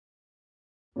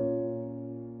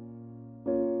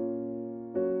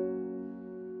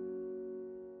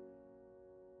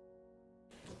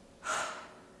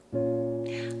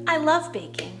love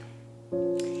baking.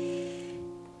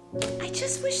 I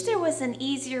just wish there was an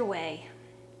easier way,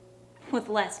 with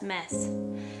less mess.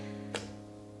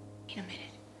 Wait a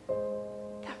minute.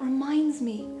 That reminds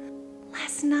me.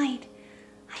 Last night,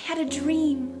 I had a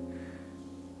dream.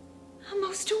 A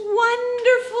most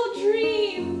wonderful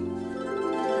dream.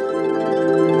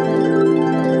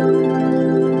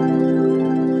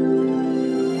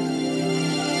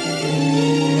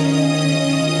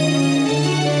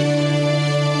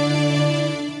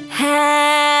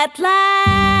 At last,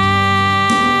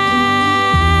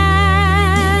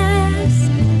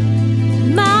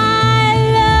 my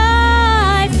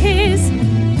life is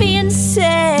being saved.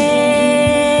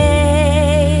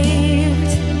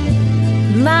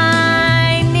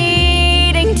 My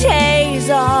needing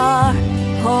days are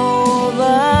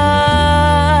over.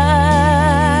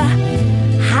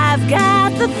 I've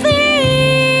got the thing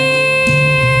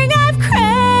I've craved.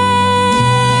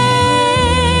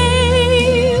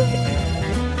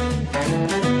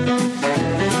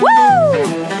 Woo!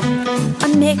 A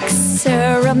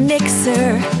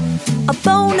mixer, a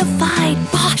bona fide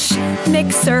Bosch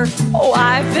mixer. Oh,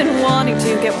 I've been wanting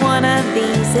to get one of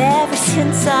these ever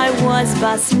since I was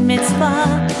bas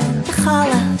mitzvah. The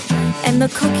challah and the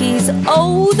cookies,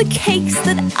 oh, the cakes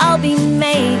that I'll be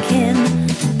making.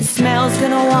 The smell's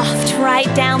gonna waft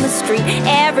right down the street.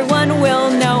 Everyone will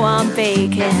know I'm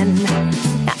baking.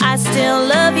 Now, I still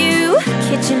love you,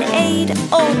 KitchenAid,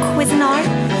 oh, Cuisinart.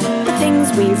 The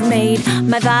things we've made,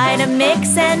 my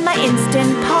Vitamix and my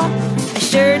Instant Pot. I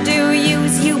sure do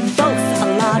use you both a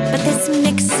lot, but this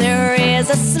mixer is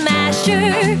a smasher,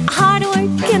 a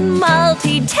hard-working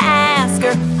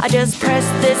multitasker. I just press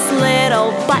this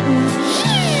little button,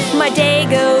 my day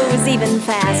goes even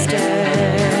faster.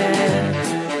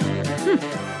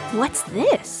 What's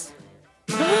this?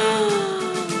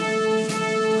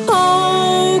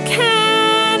 Oh,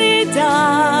 Canada,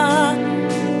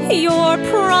 your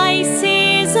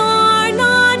prices are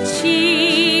not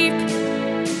cheap.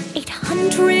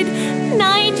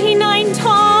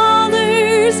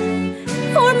 $899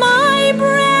 for my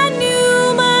brand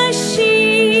new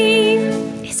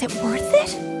machine. Is it worth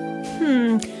it?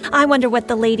 I wonder what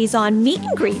the ladies on Meet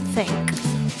and Greet think.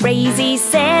 Razy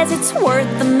says it's worth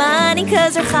the money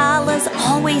 'cause her challahs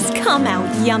always come out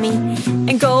yummy.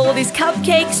 And Goldie's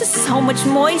cupcakes are so much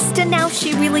moist, and now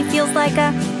she really feels like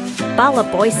a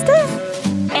balaboista.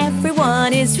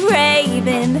 Everyone is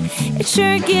raving, it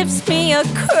sure gives me a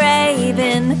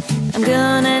craving. I'm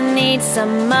gonna need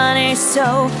some money,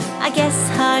 so I guess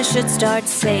I should start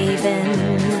saving.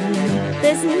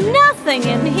 There's nothing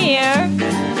in here.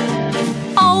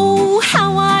 Oh,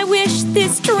 how I wish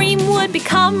this dream would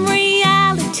become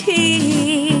reality.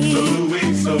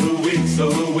 So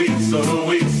weak.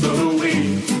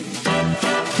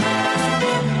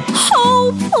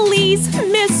 Oh, please,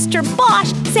 Mr.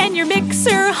 Bosch, send your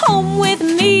mixer home with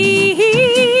me.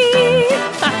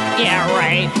 Yeah,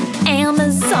 right.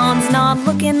 Amazon's not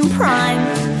looking prime,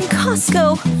 and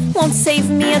Costco won't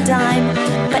save me a dime.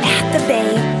 But at the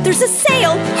Bay, there's a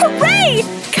sale, hooray!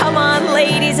 Come on,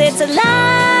 ladies, it's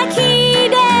alive!